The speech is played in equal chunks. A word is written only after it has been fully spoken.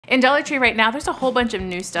In Dollar Tree right now, there's a whole bunch of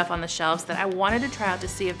new stuff on the shelves that I wanted to try out to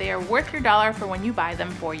see if they are worth your dollar for when you buy them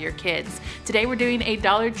for your kids. Today we're doing a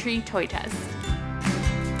Dollar Tree toy test.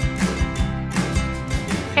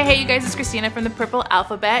 Hey you guys, it's Christina from the Purple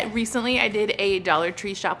Alphabet. Recently I did a Dollar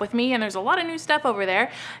Tree shop with me and there's a lot of new stuff over there.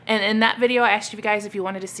 And in that video I asked you guys if you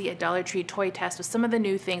wanted to see a Dollar Tree toy test with some of the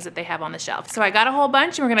new things that they have on the shelf. So I got a whole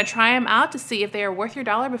bunch and we're gonna try them out to see if they are worth your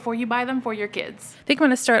dollar before you buy them for your kids. I think I'm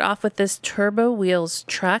gonna start off with this Turbo Wheels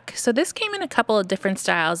truck. So this came in a couple of different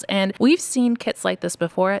styles and we've seen kits like this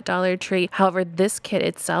before at Dollar Tree. However, this kit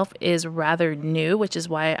itself is rather new, which is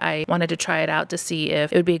why I wanted to try it out to see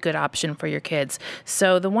if it would be a good option for your kids.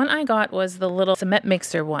 So the one I got was the little cement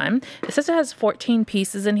mixer one. It says it has 14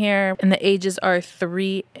 pieces in here and the ages are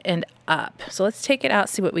 3 and up. So let's take it out,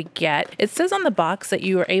 see what we get. It says on the box that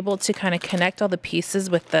you are able to kind of connect all the pieces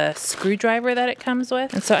with the screwdriver that it comes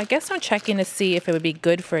with. And so I guess I'm checking to see if it would be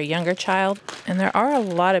good for a younger child. And there are a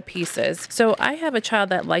lot of pieces. So I have a child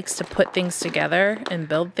that likes to put things together and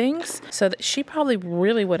build things. So that she probably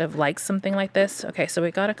really would have liked something like this. Okay, so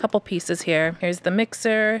we got a couple pieces here. Here's the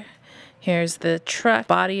mixer. Here's the truck,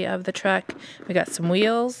 body of the truck. We got some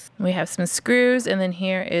wheels, we have some screws, and then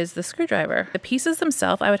here is the screwdriver. The pieces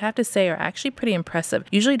themselves, I would have to say, are actually pretty impressive.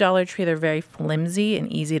 Usually Dollar Tree, they're very flimsy and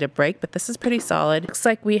easy to break, but this is pretty solid. Looks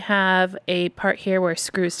like we have a part here where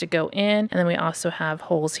screws to go in, and then we also have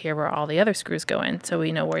holes here where all the other screws go in, so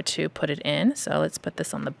we know where to put it in. So let's put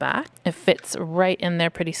this on the back. It fits right in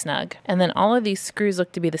there pretty snug. And then all of these screws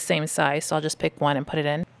look to be the same size, so I'll just pick one and put it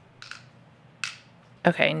in.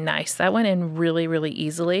 Okay, nice. That went in really, really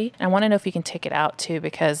easily. I want to know if you can take it out too,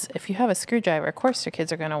 because if you have a screwdriver, of course your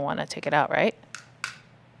kids are going to want to take it out, right?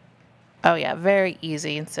 Oh yeah, very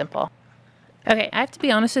easy and simple. Okay, I have to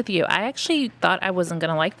be honest with you. I actually thought I wasn't going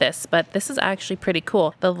to like this, but this is actually pretty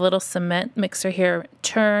cool. The little cement mixer here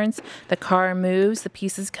turns, the car moves, the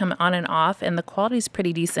pieces come on and off, and the quality is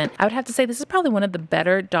pretty decent. I would have to say this is probably one of the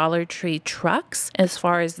better Dollar Tree trucks as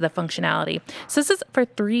far as the functionality. So this is for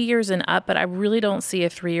 3 years and up, but I really don't see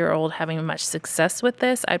a 3-year-old having much success with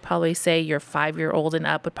this. I'd probably say your 5-year-old and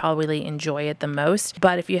up would probably enjoy it the most.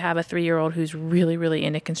 But if you have a 3-year-old who's really, really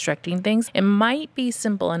into constructing things, it might be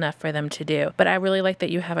simple enough for them to do. But I really like that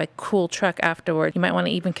you have a cool truck afterward. You might want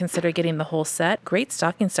to even consider getting the whole set. Great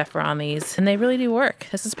stocking stuffer on these, and they really do work.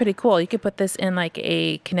 This is pretty cool. You could put this in like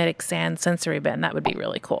a kinetic sand sensory bin. That would be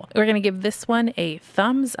really cool. We're going to give this one a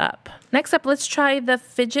thumbs up. Next up, let's try the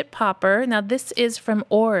fidget popper. Now this is from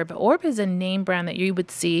Orb. Orb is a name brand that you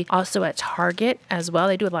would see also at Target as well.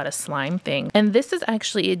 They do a lot of slime things. And this is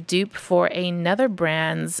actually a dupe for another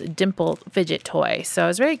brand's dimple fidget toy. So I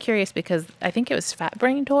was very curious because I think it was Fat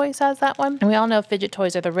Brain Toys has that one. And we all know fidget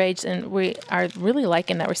toys are the rage, and we are really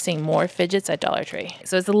liking that we're seeing more fidgets at Dollar Tree.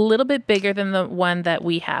 So it's a little bit bigger than the one that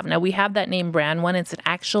we have. Now we have that name brand one. It's an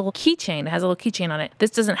actual keychain. It has a little keychain on it. This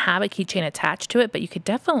doesn't have a keychain attached to it, but you could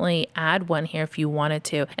definitely add one here if you wanted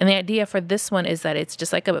to. And the idea for this one is that it's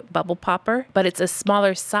just like a bubble popper, but it's a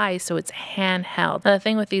smaller size, so it's handheld. Now the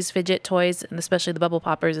thing with these fidget toys, and especially the bubble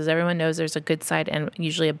poppers, is everyone knows there's a good side and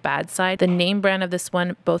usually a bad side. The name brand of this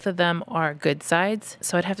one, both of them are good sides.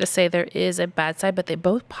 So I'd have to say there is a bad side, but they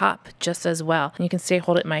both pop just as well. And you can see I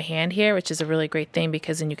hold it in my hand here, which is a really great thing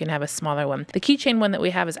because then you can have a smaller one. The keychain one that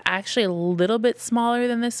we have is actually a little bit smaller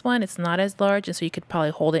than this one. It's not as large, and so you could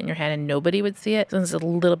probably hold it in your hand and nobody would see it. This one's a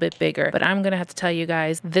little bit bigger, but I'm gonna have to tell you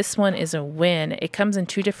guys, this one is a win. It comes in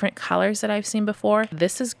 2 different colors that I've seen before.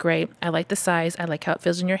 This is great. I like the size. I like how it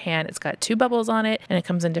feels in your hand. It's got 2 bubbles on it and it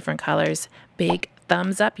comes in different colors. Big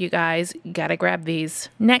thumbs up, you guys. You gotta grab these.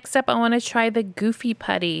 Next up, I want to try the Goofy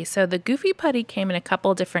Putty. So the Goofy Putty came in a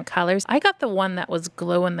couple different colors. I got the one that was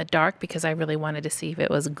glow in the dark because I really wanted to see if it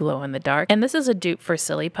was glow in the dark. And this is a dupe for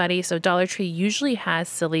Silly Putty. So Dollar Tree usually has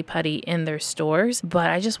Silly Putty in their stores, but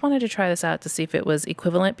I just wanted to try this out to see if it was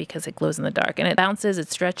equivalent because it glows in the dark. And it bounces, it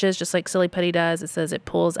stretches just like Silly Putty does. It says it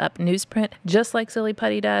pulls up newsprint just like Silly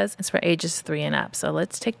Putty does. It's for ages 3 and up. So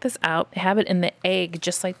let's take this out. They have it in the egg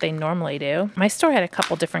just like they normally do. My store had a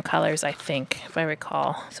couple different colors, I think, if I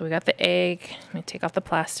recall. So we got the egg. Let me take off the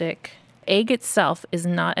plastic. Egg itself is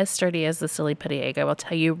not as sturdy as the Silly Putty egg, I will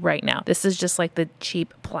tell you right now. This is just like the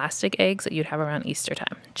cheap plastic eggs that you'd have around Easter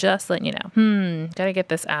time. Just letting you know. Gotta get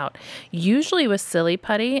this out. Usually with Silly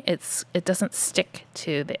Putty, it doesn't stick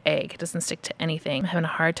to the egg. It doesn't stick to anything. I'm having a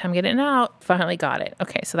hard time getting it out. Finally got it.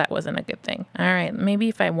 Okay, so that wasn't a good thing. All right, maybe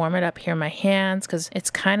if I warm it up here in my hands, because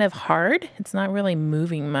it's kind of hard. It's not really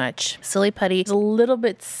moving much. Silly Putty is a little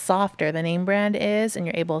bit softer than name brand is, and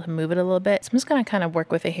you're able to move it a little bit. So I'm just gonna kind of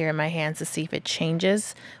work with it here in my hands hands to see if it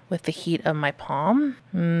changes with the heat of my palm.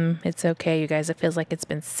 It's okay, you guys. It feels like it's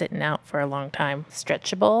been sitting out for a long time.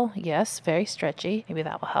 Stretchable, yes, very stretchy. Maybe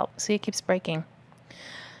that will help. See, it keeps breaking.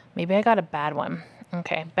 Maybe I got a bad one.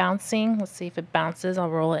 Okay, bouncing. Let's see if it bounces. I'll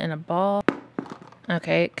roll it in a ball.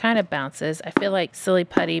 Okay, it kind of bounces. I feel like Silly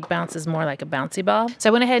Putty bounces more like a bouncy ball. So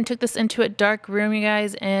I went ahead and took this into a dark room, you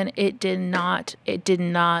guys, and it did not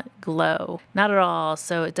glow. Not at all.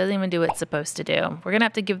 So it doesn't even do what it's supposed to do. We're gonna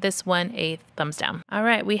have to give this one a thumbs down. All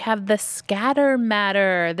right, we have the Scatter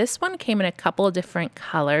Matter. This one came in a couple of different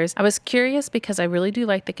colors. I was curious because I really do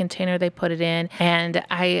like the container they put it in, and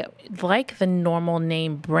I like the normal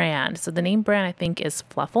name brand. So the name brand I think is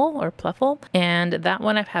Pluffle, and that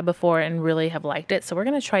one I've had before and really have liked it. So we're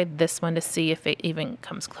gonna try this one to see if it even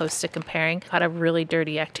comes close to comparing. Got a really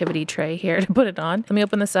dirty activity tray here to put it on. Let me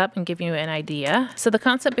open this up and give you an idea. So the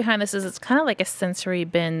concept behind this is it's kind of like a sensory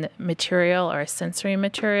bin material or a sensory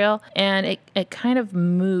material, and it kind of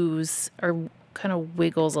moves or kind of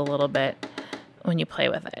wiggles a little bit when you play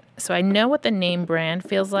with it. So I know what the name brand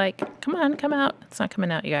feels like. Come on, come out. It's not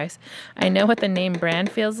coming out, you guys. I know what the name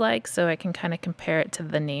brand feels like, so I can kind of compare it to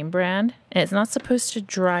the name brand. And it's not supposed to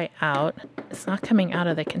dry out. It's not coming out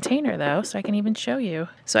of the container though, so I can even show you.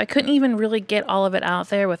 So I couldn't even really get all of it out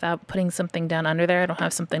there without putting something down under there. I don't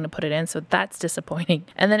have something to put it in, so that's disappointing.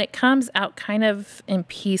 And then it comes out kind of in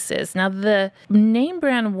pieces. Now the name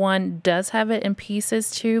brand one does have it in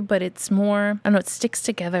pieces too, but it's more, I don't know, it sticks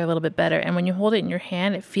together a little bit better. And when you hold it in your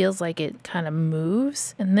hand, it feels like it kind of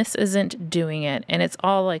moves, and this isn't doing it, and it's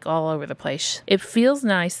all like all over the place. It feels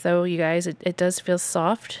nice though, you guys. It does feel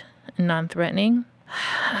soft and non-threatening.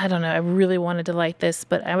 I don't know, I really wanted to like this,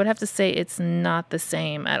 but I would have to say it's not the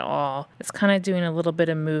same at all. It's kind of doing a little bit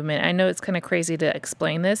of movement. I know it's kind of crazy to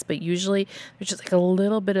explain this, but usually there's just like a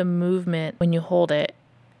little bit of movement when you hold it,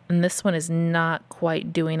 and this one is not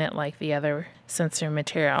quite doing it like the other sensory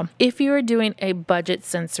material. If you are doing a budget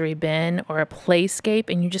sensory bin or a playscape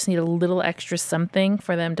and you just need a little extra something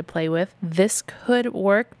for them to play with, this could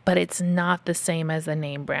work, but it's not the same as the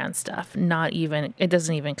name brand stuff. Not even, it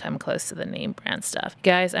doesn't even come close to the name brand stuff.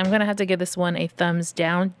 Guys, I'm gonna have to give this one a thumbs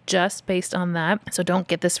down just based on that. So don't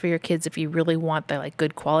get this for your kids if you really want the like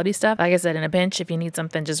good quality stuff. Like I said, in a pinch, if you need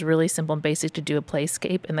something just really simple and basic to do a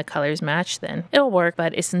playscape and the colors match, then it'll work,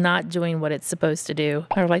 but it's not doing what it's supposed to do,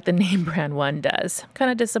 or like the name brand one does.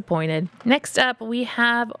 Kind of disappointed. Next up, we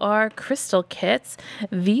have our crystal kits.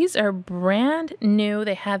 These are brand new.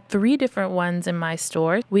 They had 3 different ones in my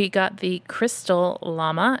store. We got the Crystal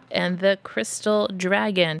Llama and the Crystal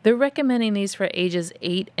Dragon. They're recommending these for ages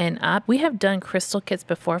 8 and up. We have done crystal kits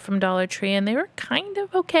before from Dollar Tree, and they were kind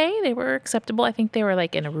of okay. They were acceptable. I think they were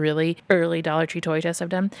like in a really early Dollar Tree toy test I've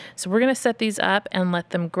done. So we're going to set these up and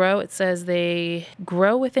let them grow. It says they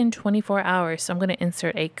grow within 24 hours. So I'm going to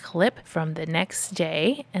insert a clip from the next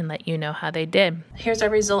day and let you know how they did. Here's our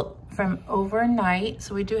result from overnight.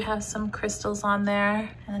 So we do have some crystals on there,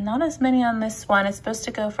 and not as many on this one. It's supposed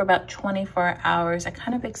to go for about 24 hours. I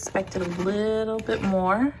kind of expected a little bit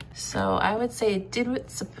more. So I would say it did what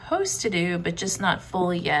it's supposed to do, but just not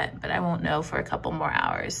fully yet. But I won't know for a couple more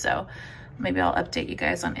hours. So maybe I'll update you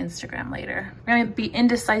guys on Instagram later. We're gonna be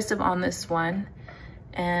indecisive on this one,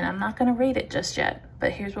 and I'm not gonna rate it just yet.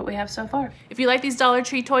 But here's what we have so far. If you like these Dollar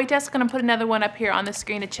Tree toy tests, I'm gonna put another one up here on the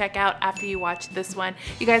screen to check out after you watch this one.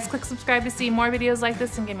 You guys click subscribe to see more videos like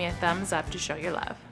this and give me a thumbs up to show your love.